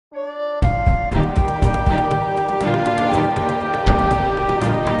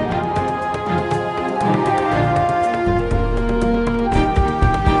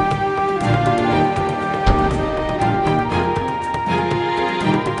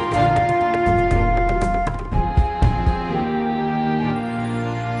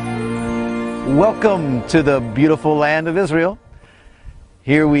Welcome to the beautiful land of Israel.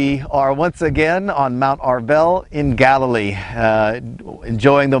 Here we are once again on Mount Arbel in Galilee,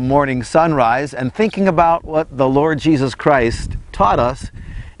 enjoying the morning sunrise and thinking about what the Lord Jesus Christ taught us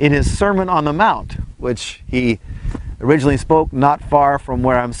in his Sermon on the Mount, which he originally spoke not far from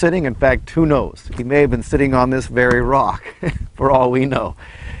where I'm sitting. In fact, who knows? He may have been sitting on this very rock, for all we know.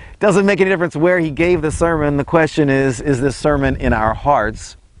 It doesn't make any difference where he gave the sermon. The question is this sermon in our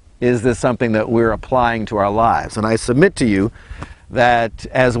hearts? Is this something that we're applying to our lives? And I submit to you that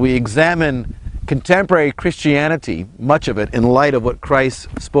as we examine contemporary Christianity, much of it in light of what Christ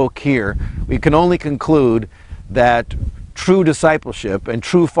spoke here, we can only conclude that true discipleship and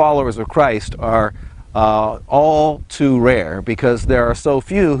true followers of Christ are all too rare, because there are so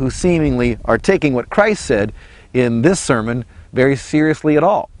few who seemingly are taking what Christ said in this sermon very seriously at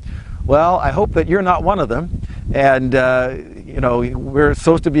all. Well, I hope that you're not one of them. And, we're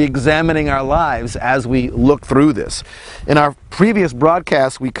supposed to be examining our lives as we look through this. In our previous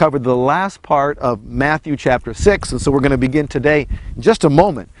broadcast, we covered the last part of Matthew chapter 6. And so we're going to begin today, in just a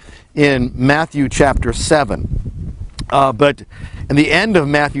moment, in Matthew chapter 7. But in the end of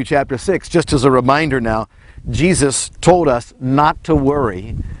Matthew chapter 6, just as a reminder now, Jesus told us not to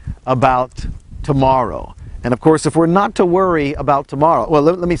worry about tomorrow. And of course, if we're not to worry about tomorrow, well,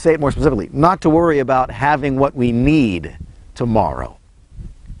 let me say it more specifically, not to worry about having what we need tomorrow,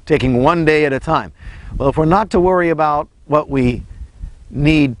 taking one day at a time. Well, if we're not to worry about what we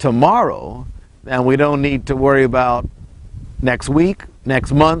need tomorrow, then we don't need to worry about next week,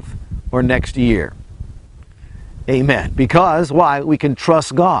 next month, or next year. Amen. Because, why? We can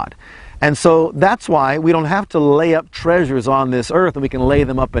trust God. And so that's why we don't have to lay up treasures on this earth, and we can lay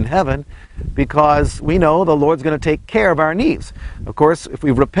them up in heaven, because we know the Lord's going to take care of our needs. Of course, if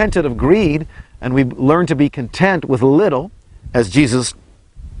we've repented of greed and we've learned to be content with little, as Jesus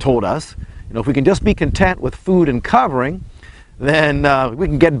told us, if we can just be content with food and covering, then we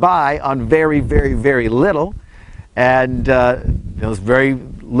can get by on very, very, very little, and there's very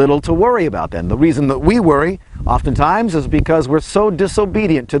little to worry about then. The reason that we worry oftentimes is because we're so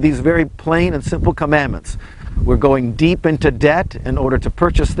disobedient to these very plain and simple commandments. We're going deep into debt in order to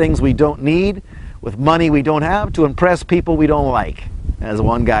purchase things we don't need with money we don't have to impress people we don't like, as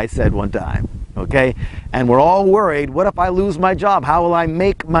one guy said one time. Okay? And we're all worried, what if I lose my job? How will I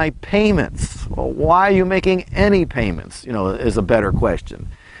make my payments? Well, why are you making any payments? Is a better question.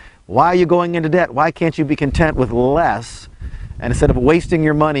 Why are you going into debt? Why can't you be content with less? And instead of wasting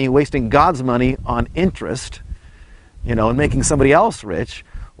your money, wasting God's money on interest, and making somebody else rich,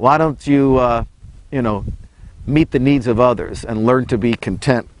 why don't you, meet the needs of others and learn to be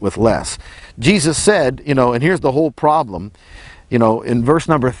content with less? Jesus said, and here's the whole problem, in verse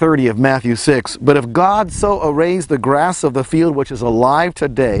number 30 of Matthew 6, "But if God so arrays the grass of the field, which is alive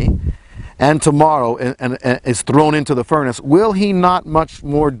today and tomorrow and is thrown into the furnace, will he not much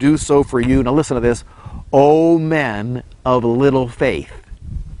more do so for you?" Now listen to this. "O men of little faith."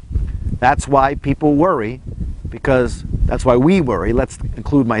 That's why people worry, because that's why we worry. Let's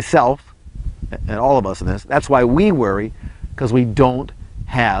include myself and all of us in this. That's why we worry, because we don't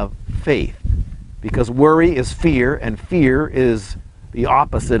have faith. Because worry is fear, and fear is the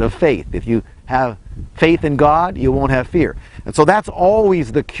opposite of faith. If you have faith in God, you won't have fear. And so that's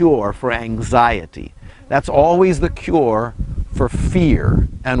always the cure for anxiety. That's always the cure for fear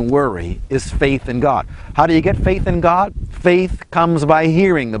and worry, is faith in God. How do you get faith in God? Faith comes by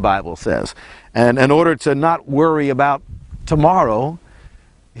hearing, the Bible says. And in order to not worry about tomorrow,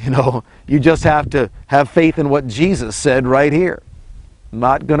 you just have to have faith in what Jesus said right here.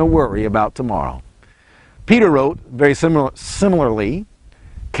 Not going to worry about tomorrow. Peter wrote very similarly,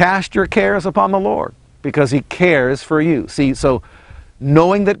 "Cast your cares upon the Lord, because he cares for you." See, so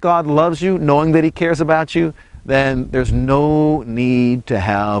knowing that God loves you, knowing that he cares about you, then there's no need to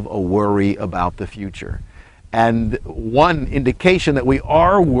have a worry about the future. And one indication that we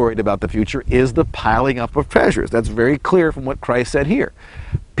are worried about the future is the piling up of treasures. That's very clear from what Christ said here.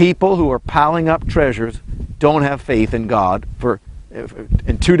 People who are piling up treasures don't have faith in God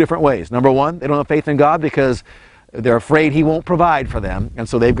in two different ways. Number one, they don't have faith in God because they're afraid he won't provide for them, and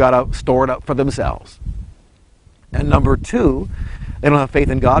so they've got to store it up for themselves. And number two, they don't have faith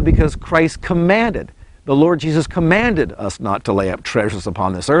in God because Christ commanded. The Lord Jesus commanded us not to lay up treasures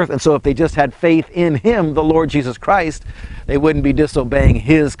upon this earth. And so if they just had faith in him, the Lord Jesus Christ, they wouldn't be disobeying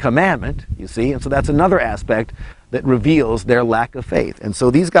his commandment, you see. And so that's another aspect that reveals their lack of faith. And so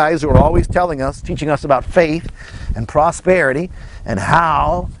these guys who are always teaching us about faith and prosperity and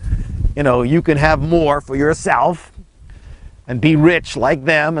how, you can have more for yourself and be rich like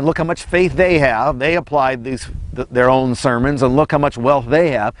them, and look how much faith they have. They applied their own sermons, and look how much wealth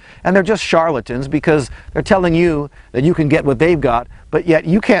they have. And they're just charlatans because they're telling you that you can get what they've got, but yet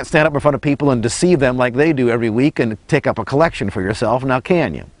you can't stand up in front of people and deceive them like they do every week and take up a collection for yourself, now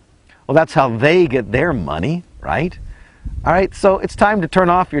can you? Well, that's how they get their money, right? All right, so it's time to turn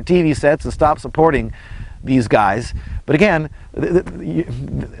off your TV sets and stop supporting these guys. But again,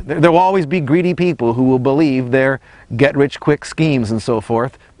 there will always be greedy people who will believe their get-rich-quick schemes and so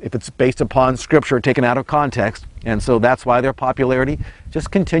forth if it's based upon Scripture taken out of context. And so that's why their popularity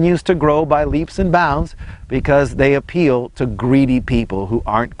just continues to grow by leaps and bounds, because they appeal to greedy people who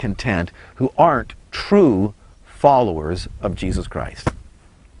aren't content, who aren't true followers of Jesus Christ.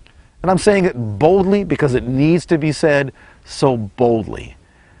 And I'm saying it boldly because it needs to be said so boldly,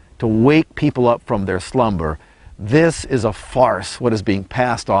 to wake people up from their slumber. This is a farce, what is being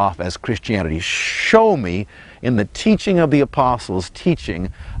passed off as Christianity. Show me in the teaching of the apostles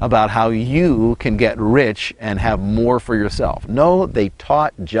teaching about how you can get rich and have more for yourself. No, they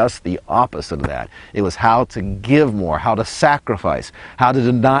taught just the opposite of that. It was how to give more, how to sacrifice, how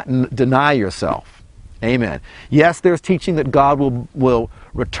to deny yourself. Amen. Yes, there's teaching that God will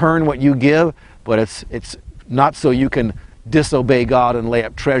return what you give, but it's not so you can disobey God and lay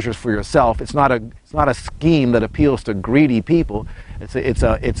up treasures for yourself. It's not a scheme that appeals to greedy people.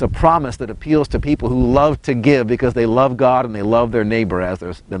 It's a promise that appeals to people who love to give because they love God and they love their neighbor as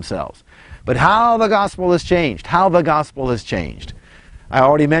themselves. But how the gospel has changed, how the gospel has changed. I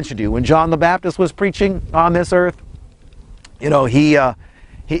already mentioned to you, when John the Baptist was preaching on this earth, you know, he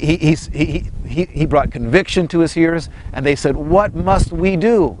brought conviction to his hearers, and they said, "What must we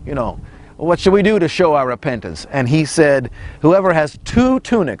do? You know, what should we do to show our repentance?" And he said, "Whoever has 2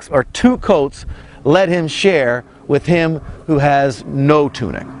 tunics or 2 coats, let him share with him who has no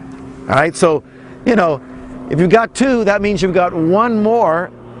tunic." All right, so, you know, if you've got 2, that means you've got 1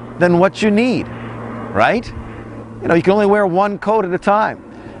 more than what you need, right? You know, you can only wear 1 coat at a time.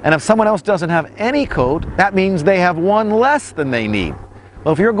 And if someone else doesn't have any coat, that means they have 1 less than they need.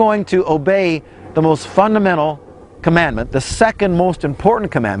 Well, if you're going to obey the most fundamental commandment, the second most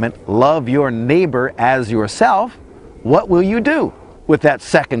important commandment, love your neighbor as yourself, what will you do with that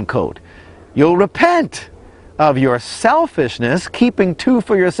second coat? You'll repent of your selfishness, keeping 2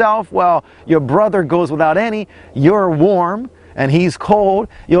 for yourself while your brother goes without any. You're warm and he's cold.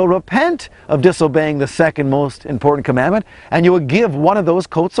 You'll repent of disobeying the second most important commandment, and you will give 1 of those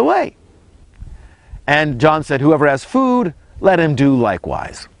coats away. And John said, whoever has food, let him do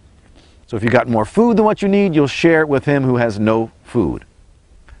likewise. So if you've got more food than what you need, you'll share it with him who has no food.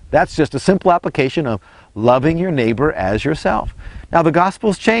 That's just a simple application of loving your neighbor as yourself. Now the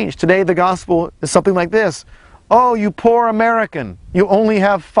gospel's changed. Today the gospel is something like this. Oh, you poor American, you only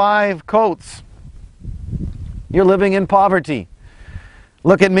have 5 coats. You're living in poverty.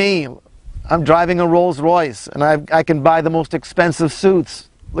 Look at me. I'm driving a Rolls Royce and I can buy the most expensive suits.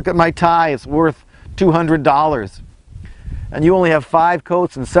 Look at my tie, it's worth $200. And you only have 5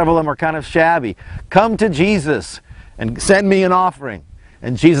 coats and several of them are kind of shabby. Come to Jesus and send me an offering,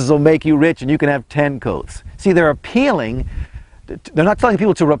 and Jesus will make you rich and you can have 10 coats. See, they're appealing. They're not telling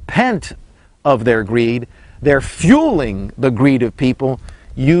people to repent of their greed. They're fueling the greed of people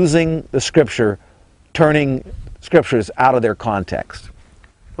using the Scripture, turning Scriptures out of their context.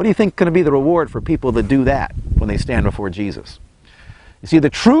 What do you think is going to be the reward for people that do that when they stand before Jesus? You see, the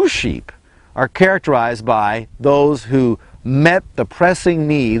true sheep are characterized by those who met the pressing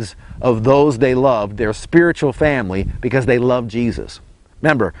needs of those they loved, their spiritual family, because they loved Jesus.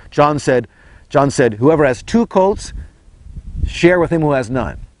 Remember, John said, whoever has 2 coats, share with him who has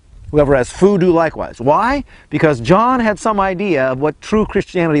none. Whoever has food, do likewise. Why? Because John had some idea of what true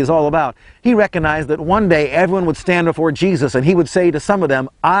Christianity is all about. He recognized that one day everyone would stand before Jesus and he would say to some of them,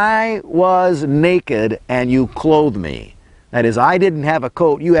 I was naked and you clothed me. That is, I didn't have a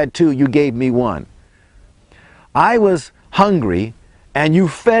coat, you had 2, you gave me 1. I was hungry and you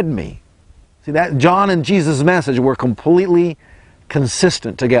fed me. See, that John and Jesus' message were completely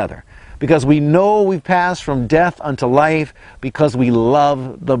consistent together, because we know we've passed from death unto life because we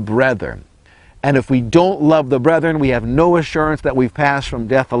love the brethren. And if we don't love the brethren, we have no assurance that we've passed from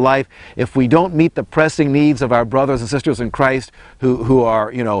death to life. If we don't meet the pressing needs of our brothers and sisters in Christ who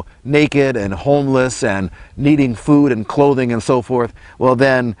are, you know, naked and homeless and needing food and clothing and so forth, well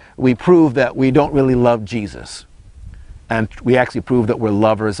then we prove that we don't really love Jesus. And we actually prove that we're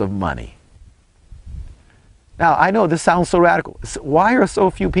lovers of money. Now, I know this sounds so radical. Why are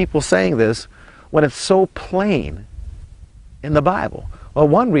so few people saying this when it's so plain in the Bible? Well,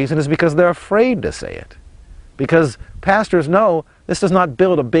 one reason is because they're afraid to say it. Because pastors know this does not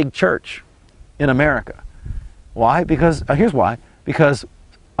build a big church in America. Why? Because, here's why. Because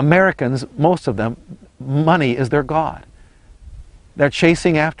Americans, most of them, money is their God. They're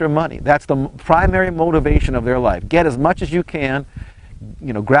chasing after money. That's the primary motivation of their life. Get as much as you can,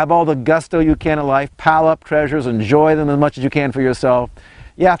 grab all the gusto you can in life, pile up treasures, enjoy them as much as you can for yourself.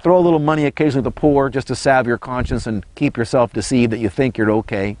 Yeah, throw a little money occasionally at the poor just to salve your conscience and keep yourself deceived that you think you're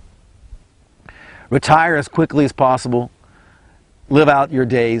okay. Retire as quickly as possible. Live out your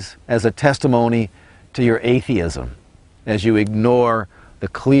days as a testimony to your atheism as you ignore the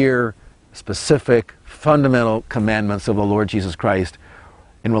clear, specific, fundamental commandments of the Lord Jesus Christ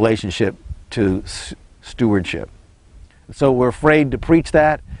in relationship to stewardship. So we're afraid to preach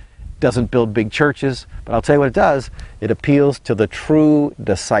that. It doesn't build big churches, but I'll tell you what it does. It appeals to the true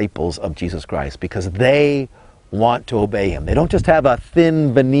disciples of Jesus Christ because they want to obey Him. They don't just have a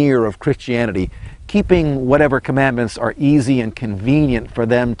thin veneer of Christianity, keeping whatever commandments are easy and convenient for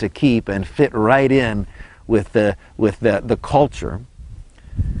them to keep and fit right in with the culture.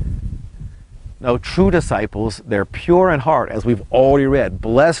 No, true disciples, they're pure in heart, as we've already read.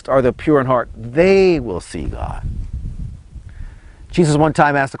 Blessed are the pure in heart. They will see God. Jesus one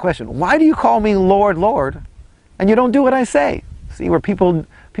time asked the question, why do you call me Lord, Lord, and you don't do what I say? See, where people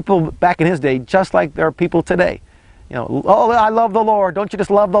back in His day, just like there are people today. Oh, I love the Lord. Don't you just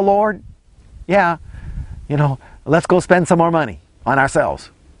love the Lord? Yeah. Let's go spend some more money on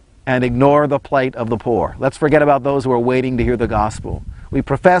ourselves and ignore the plight of the poor. Let's forget about those who are waiting to hear the gospel. We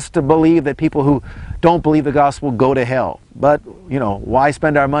profess to believe that people who don't believe the gospel go to hell. But, why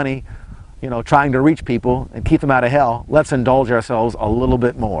spend our money, trying to reach people and keep them out of hell? Let's indulge ourselves a little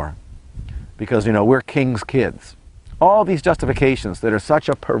bit more because, we're king's kids. All these justifications that are such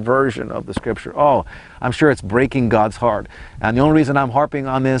a perversion of the Scripture. Oh, I'm sure it's breaking God's heart. And the only reason I'm harping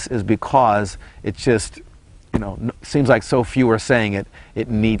on this is because it's just, seems like so few are saying it. It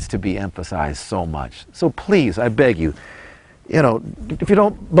needs to be emphasized so much. So please, I beg you, if you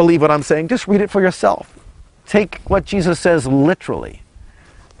don't believe what I'm saying, just read it for yourself. Take what Jesus says literally.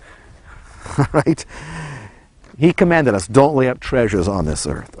 Right? He commanded us, don't lay up treasures on this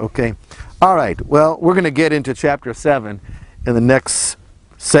earth. Okay? All right. Well, we're going to get into chapter 7 in the next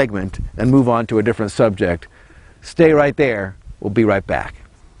segment and move on to a different subject. Stay right there. We'll be right back.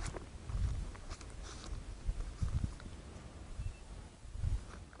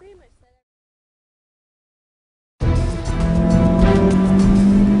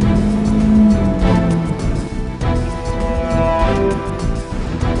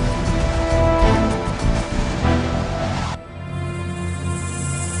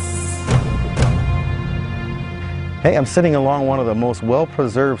 Hey, I'm sitting along one of the most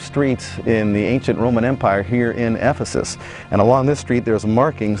well-preserved streets in the ancient Roman Empire here in Ephesus. And along this street there's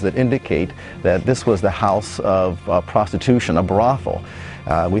markings that indicate that this was the house of prostitution, a brothel.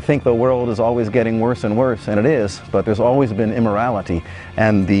 We think the world is always getting worse and worse, and it is, but there's always been immorality.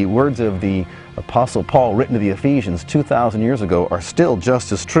 And the words of the Apostle Paul written to the Ephesians 2,000 years ago are still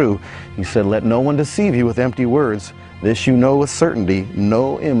just as true. He said, "Let no one deceive you with empty words. This you know with certainty,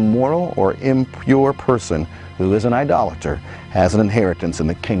 no immoral or impure person who is an idolater has an inheritance in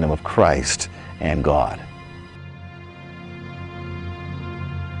the kingdom of Christ and God."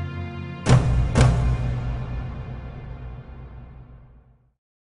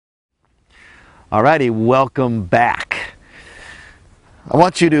 Alrighty, welcome back. I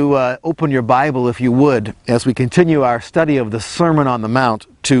want you to open your Bible, if you would, as we continue our study of the Sermon on the Mount,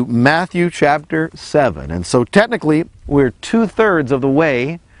 to Matthew chapter 7. And so technically, we're 2/3 of the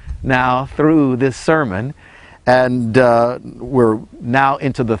way now through this sermon. And we're now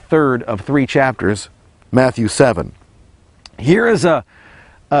into the third of 3 chapters, Matthew 7. Here is a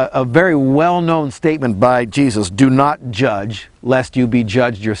very well-known statement by Jesus, "Do not judge, lest you be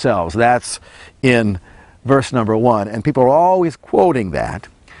judged yourselves." That's in verse number 1. And people are always quoting that.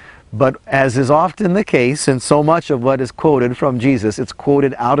 But as is often the case, in so much of what is quoted from Jesus, it's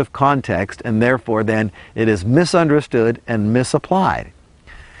quoted out of context, and therefore then it is misunderstood and misapplied.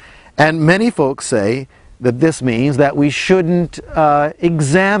 And many folks say that this means that we shouldn't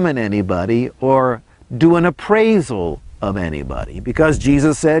examine anybody or do an appraisal of anybody because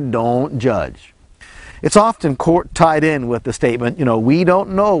Jesus said, don't judge. It's often tied in with the statement, we don't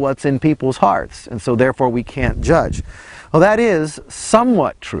know what's in people's hearts, and so therefore we can't judge. Well, that is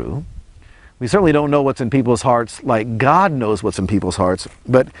somewhat true. We certainly don't know what's in people's hearts like God knows what's in people's hearts,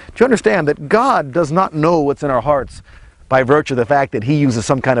 but do you understand that God does not know what's in our hearts by virtue of the fact that He uses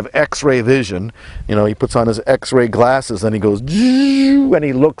some kind of X-ray vision? He puts on His X-ray glasses and He goes, and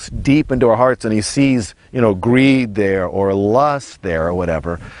He looks deep into our hearts and He sees, greed there or lust there or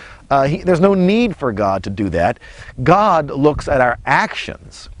whatever. There's no need for God to do that. God looks at our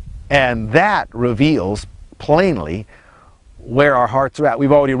actions, and that reveals plainly where our hearts are at.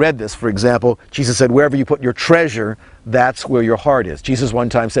 We've already read this. For example, Jesus said, wherever you put your treasure, that's where your heart is. Jesus one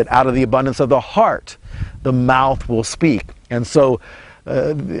time said, out of the abundance of the heart, the mouth will speak. And so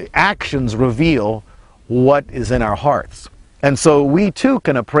the actions reveal what is in our hearts. And so we too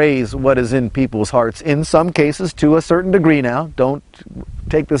can appraise what is in people's hearts, in some cases to a certain degree now, don't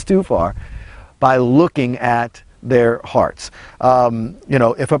take this too far, by looking at their hearts.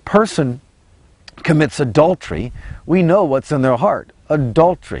 If a person commits adultery, we know what's in their heart.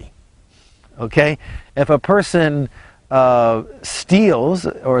 Adultery. Okay? If a person steals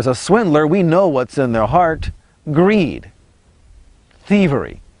or is a swindler, we know what's in their heart. Greed.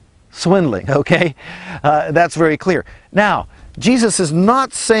 Thievery. Swindling. Okay? That's very clear. Now, Jesus is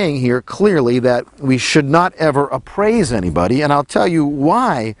not saying here clearly that we should not ever appraise anybody, and I'll tell you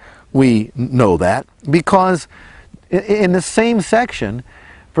why we know that. Because in the same section,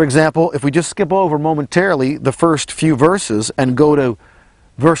 for example, if we just skip over momentarily the first few verses and go to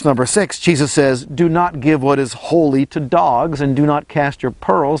verse number 6, Jesus says, do not give what is holy to dogs, and do not cast your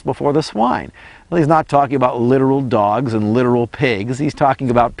pearls before the swine. Well, he's not talking about literal dogs and literal pigs. He's talking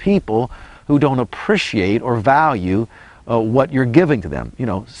about people who don't appreciate or value what you're giving to them,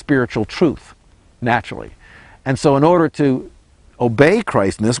 spiritual truth, naturally. And so in order to obey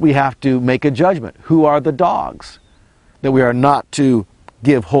Christ in this, we have to make a judgment. Who are the dogs that we are not to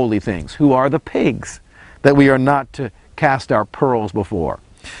give holy things? Who are the pigs that we are not to cast our pearls before?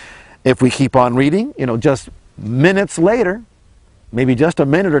 If we keep on reading, just minutes later, maybe just a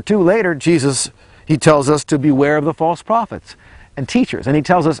minute or two later, he tells us to beware of the false prophets and teachers. And he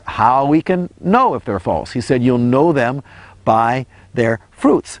tells us how we can know if they're false. He said, you'll know them by their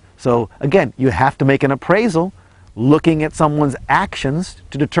fruits. So again, you have to make an appraisal looking at someone's actions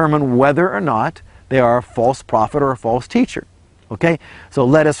to determine whether or not they are a false prophet or a false teacher. Okay? So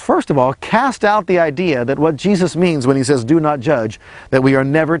let us first of all cast out the idea that what Jesus means when he says do not judge, that we are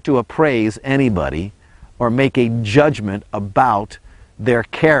never to appraise anybody or make a judgment about their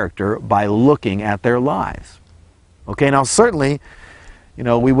character by looking at their lives. Okay, now certainly,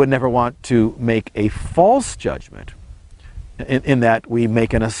 we would never want to make a false judgment in that we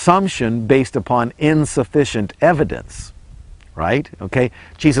make an assumption based upon insufficient evidence, right? Okay,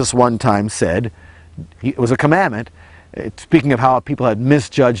 Jesus one time said, it was a commandment, speaking of how people had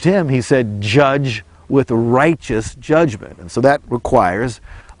misjudged him, he said, judge with righteous judgment. And so that requires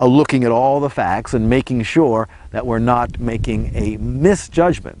a looking at all the facts and making sure that we're not making a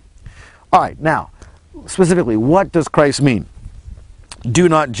misjudgment. All right, now, specifically, what does Christ mean? Do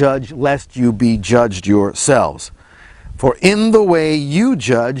not judge, lest you be judged yourselves. For in the way you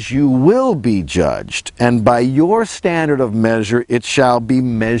judge, you will be judged, and by your standard of measure, it shall be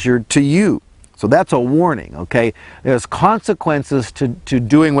measured to you. So that's a warning, okay? There's consequences to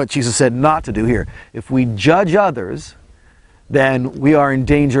doing what Jesus said not to do here. If we judge others, then we are in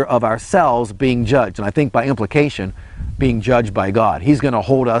danger of ourselves being judged. And I think by implication, being judged by God. He's going to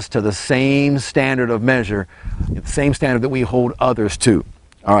hold us to the same standard of measure, the same standard that we hold others to.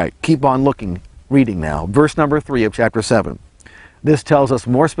 All right, keep on reading now. Verse number 3 of chapter 7. This tells us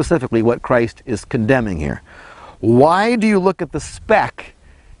more specifically what Christ is condemning here. Why do you look at the speck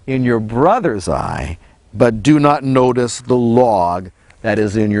in your brother's eye, but do not notice the log that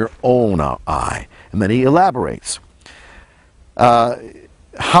is in your own eye? And then he elaborates.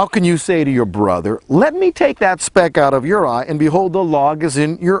 How can you say to your brother, let me take that speck out of your eye, and behold, the log is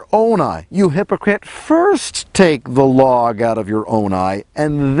in your own eye? You hypocrite, first take the log out of your own eye,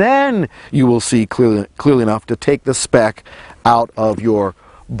 and then you will see clearly enough to take the speck out of your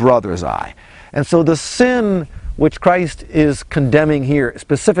brother's eye. And so the sin which Christ is condemning here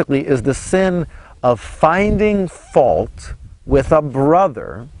specifically is the sin of finding fault with a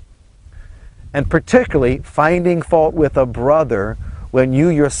brother, and particularly finding fault with a brother when you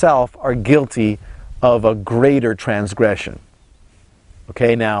yourself are guilty of a greater transgression.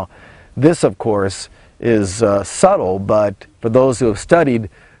 Okay, now this of course is subtle, but for those who have studied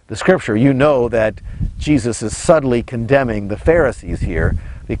the scripture, you know that Jesus is subtly condemning the Pharisees here,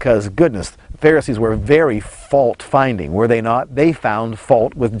 because goodness, the Pharisees were very fault-finding, were they not? They found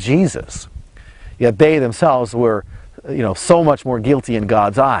fault with Jesus. Yet they themselves were, so much more guilty in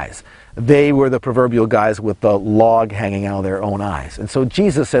God's eyes. They were the proverbial guys with the log hanging out of their own eyes. And so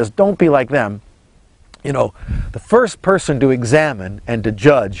Jesus says, don't be like them. The first person to examine and to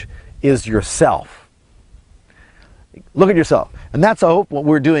judge is yourself. Look at yourself. And that's, I hope, what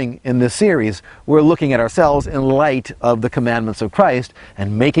we're doing in this series. We're looking at ourselves in light of the commandments of Christ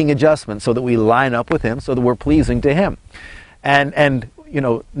and making adjustments so that we line up with Him, so that we're pleasing to Him. And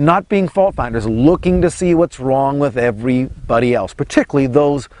not being fault finders, looking to see what's wrong with everybody else, particularly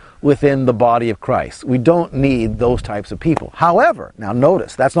those within the body of Christ. We don't need those types of people. However, now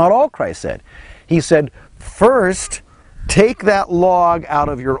notice, that's not all Christ said. He said, first, take that log out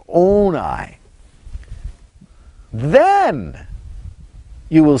of your own eye. Then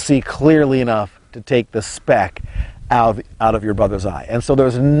you will see clearly enough to take the speck out of your brother's eye. And so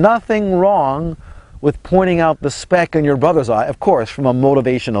there's nothing wrong with pointing out the speck in your brother's eye, of course, from a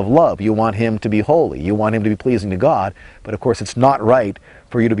motivation of love. You want him to be holy. You want him to be pleasing to God. But of course, it's not right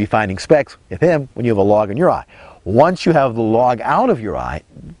for you to be finding specks with him when you have a log in your eye. Once you have the log out of your eye,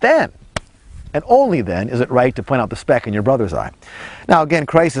 then, and only then, is it right to point out the speck in your brother's eye. Now again,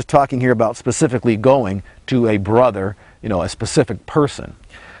 Christ is talking here about specifically going to a brother, a specific person.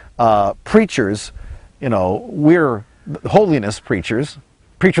 Preachers, we're holiness preachers,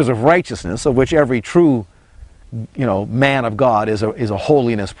 preachers of righteousness, of which every true, man of God is a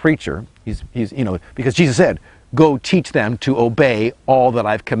holiness preacher. He's because Jesus said, "Go teach them to obey all that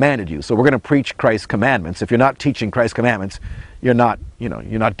I've commanded you." So we're going to preach Christ's commandments. If you're not teaching Christ's commandments, you're not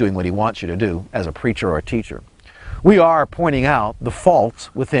doing what he wants you to do as a preacher or a teacher. We are pointing out the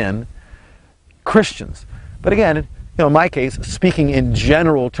faults within Christians. But again, in my case, speaking in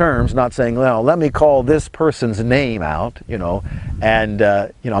general terms, not saying, well, let me call this person's name out, and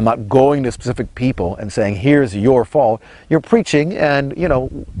I'm not going to specific people and saying, here's your fault. You're preaching, and,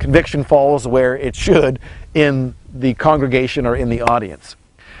 conviction falls where it should in the congregation or in the audience.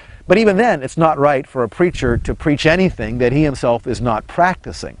 But even then, it's not right for a preacher to preach anything that he himself is not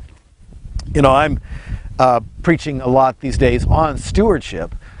practicing. I'm preaching a lot these days on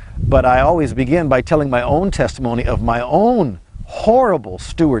stewardship, but I always begin by telling my own testimony of my own horrible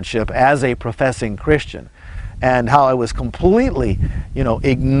stewardship as a professing Christian, and how I was completely,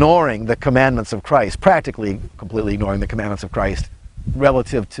 ignoring the commandments of Christ, practically completely ignoring the commandments of Christ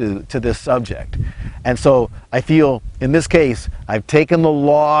relative to this subject. And so I feel, in this case, I've taken the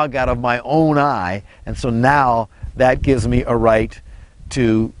log out of my own eye, and so now that gives me a right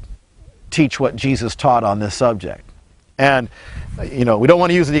to teach what Jesus taught on this subject. And, we don't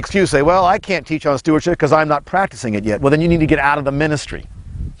want to use the excuse, say, well, I can't teach on stewardship because I'm not practicing it yet. Well, then you need to get out of the ministry.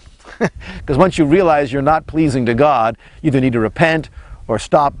 Because once you realize you're not pleasing to God, you either need to repent or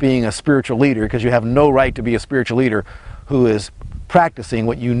stop being a spiritual leader, because you have no right to be a spiritual leader who is practicing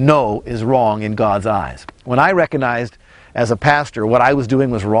what you know is wrong in God's eyes. When I recognized as a pastor what I was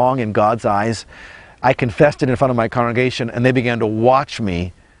doing was wrong in God's eyes, I confessed it in front of my congregation, and they began to watch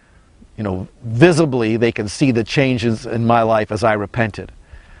me. Visibly, they can see the changes in my life as I repented.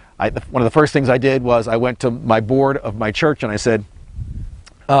 One of the first things I did was I went to my board of my church and I said,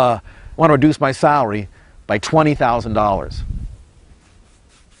 I want to reduce my salary by $20,000.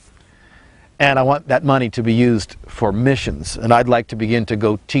 And I want that money to be used for missions. And I'd like to begin to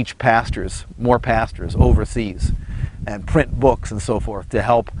go teach pastors, more pastors overseas, and print books and so forth to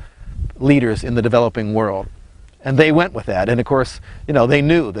help leaders in the developing world. And they went with that. And of course, they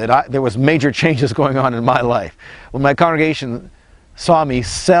knew that there was major changes going on in my life. When my congregation saw me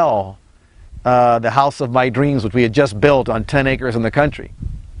sell the house of my dreams, which we had just built on 10 acres in the country,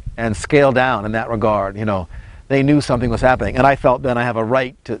 and scale down in that regard, they knew something was happening. And I felt then I have a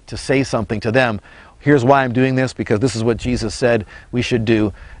right to say something to them. Here's why I'm doing this, because this is what Jesus said we should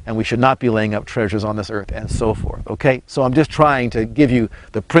do, and we should not be laying up treasures on this earth, and so forth. Okay? So I'm just trying to give you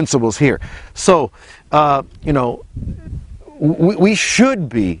the principles here. So, we should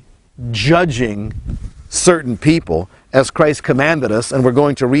be judging certain people as Christ commanded us, and we're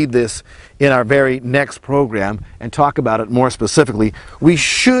going to read this in our very next program and talk about it more specifically. We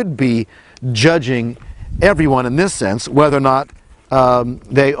should be judging everyone in this sense, whether or not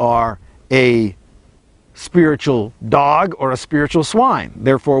they are a spiritual dog or a spiritual swine.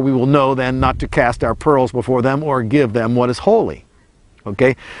 Therefore, we will know then not to cast our pearls before them or give them what is holy.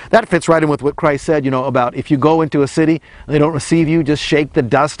 Okay? That fits right in with what Christ said, about if you go into a city and they don't receive you, just shake the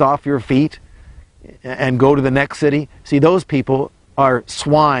dust off your feet and go to the next city. See, those people are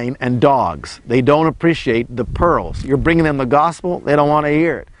swine and dogs. They don't appreciate the pearls. You're bringing them the gospel, they don't want to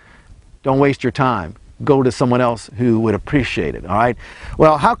hear it. Don't waste your time. Go to someone else who would appreciate it, all right?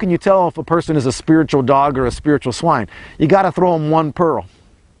 Well, how can you tell if a person is a spiritual dog or a spiritual swine? You got to throw them one pearl.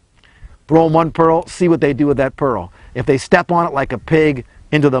 Throw them one pearl, see what they do with that pearl. If they step on it like a pig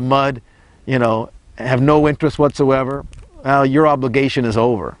into the mud, have no interest whatsoever, well, your obligation is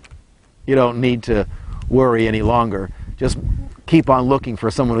over. You don't need to worry any longer. Just keep on looking for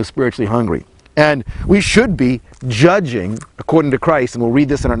someone who's spiritually hungry. And we should be judging, according to Christ, and we'll read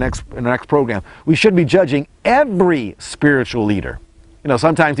this in our next program, we should be judging every spiritual leader. You know,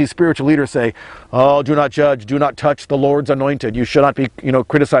 sometimes these spiritual leaders say, oh, do not judge, do not touch the Lord's anointed. You should not be,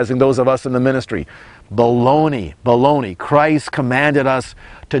 criticizing those of us in the ministry. Baloney, baloney. Christ commanded us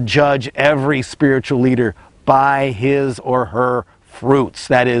to judge every spiritual leader by his or her fruits.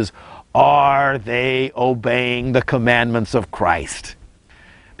 That is, are they obeying the commandments of Christ?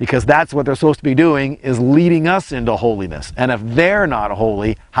 Because that's what they're supposed to be doing, is leading us into holiness. And if they're not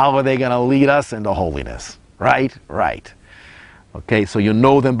holy, how are they going to lead us into holiness? Right? Right. Okay, so you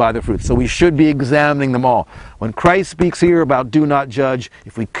know them by the fruits. So we should be examining them all. When Christ speaks here about do not judge,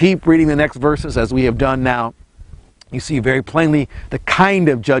 if we keep reading the next verses as we have done now, you see very plainly the kind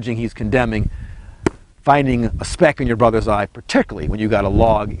of judging he's condemning, finding a speck in your brother's eye, particularly when you got a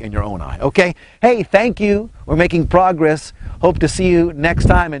log in your own eye. Okay? Hey, thank you. We're making progress. Hope to see you next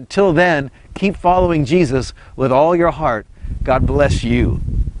time. Until then, keep following Jesus with all your heart. God bless you.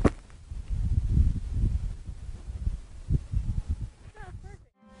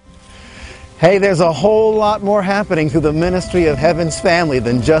 Hey, there's a whole lot more happening through the ministry of Heaven's Family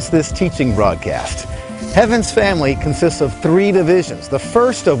than just this teaching broadcast. Heaven's Family consists of 3 divisions, the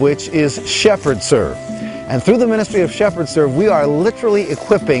first of which is Shepherd Serve. And through the ministry of Shepherd Serve, we are literally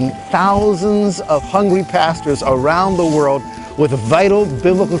equipping thousands of hungry pastors around the world with vital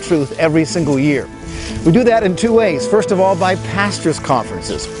biblical truth every single year. We do that in 2 ways. First of all, by pastors'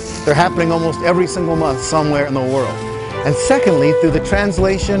 conferences. They're happening almost every single month somewhere in the world. And secondly, through the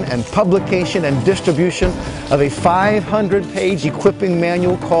translation and publication and distribution of a 500-page equipping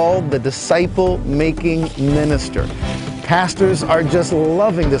manual called The Disciple Making Minister. Pastors are just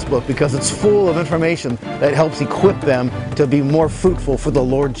loving this book because it's full of information that helps equip them to be more fruitful for the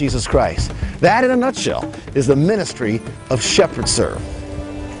Lord Jesus Christ. That, in a nutshell, is the ministry of Shepherd Serve.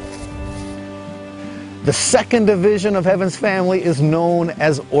 The second division of Heaven's Family is known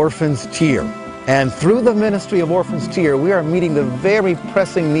as Orphans Tier. And through the ministry of Orphans Tier, we are meeting the very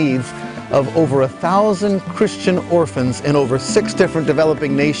pressing needs of over 1,000 Christian orphans in over 6 different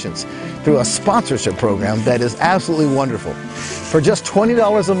developing nations through a sponsorship program that is absolutely wonderful. For just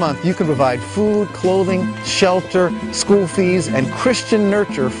 $20 a month, you can provide food, clothing, shelter, school fees, and Christian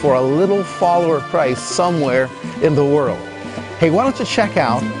nurture for a little follower price somewhere in the world. Hey, why don't you check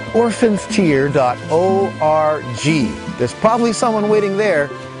out orphanstier.org. There's probably someone waiting there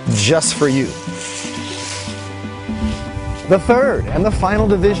just for you. The third and the final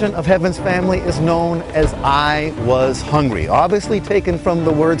division of Heaven's Family is known as I Was Hungry, obviously taken from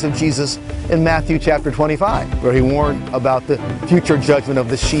the words of Jesus in Matthew chapter 25, where he warned about the future judgment of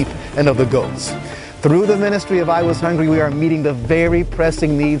the sheep and of the goats. Through the ministry of I Was Hungry, we are meeting the very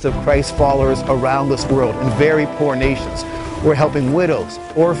pressing needs of Christ's followers around this world in very poor nations. We're helping widows,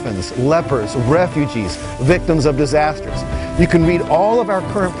 orphans, lepers, refugees, victims of disasters. You can read all of our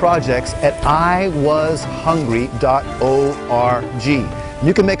current projects at iwashungry.org.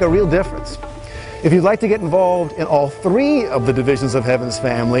 You can make a real difference. If you'd like to get involved in all 3 of the divisions of Heaven's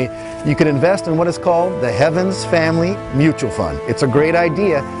Family, you can invest in what is called the Heaven's Family Mutual Fund. It's a great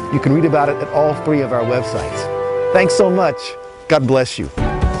idea. You can read about it at all 3 of our websites. Thanks so much. God bless you.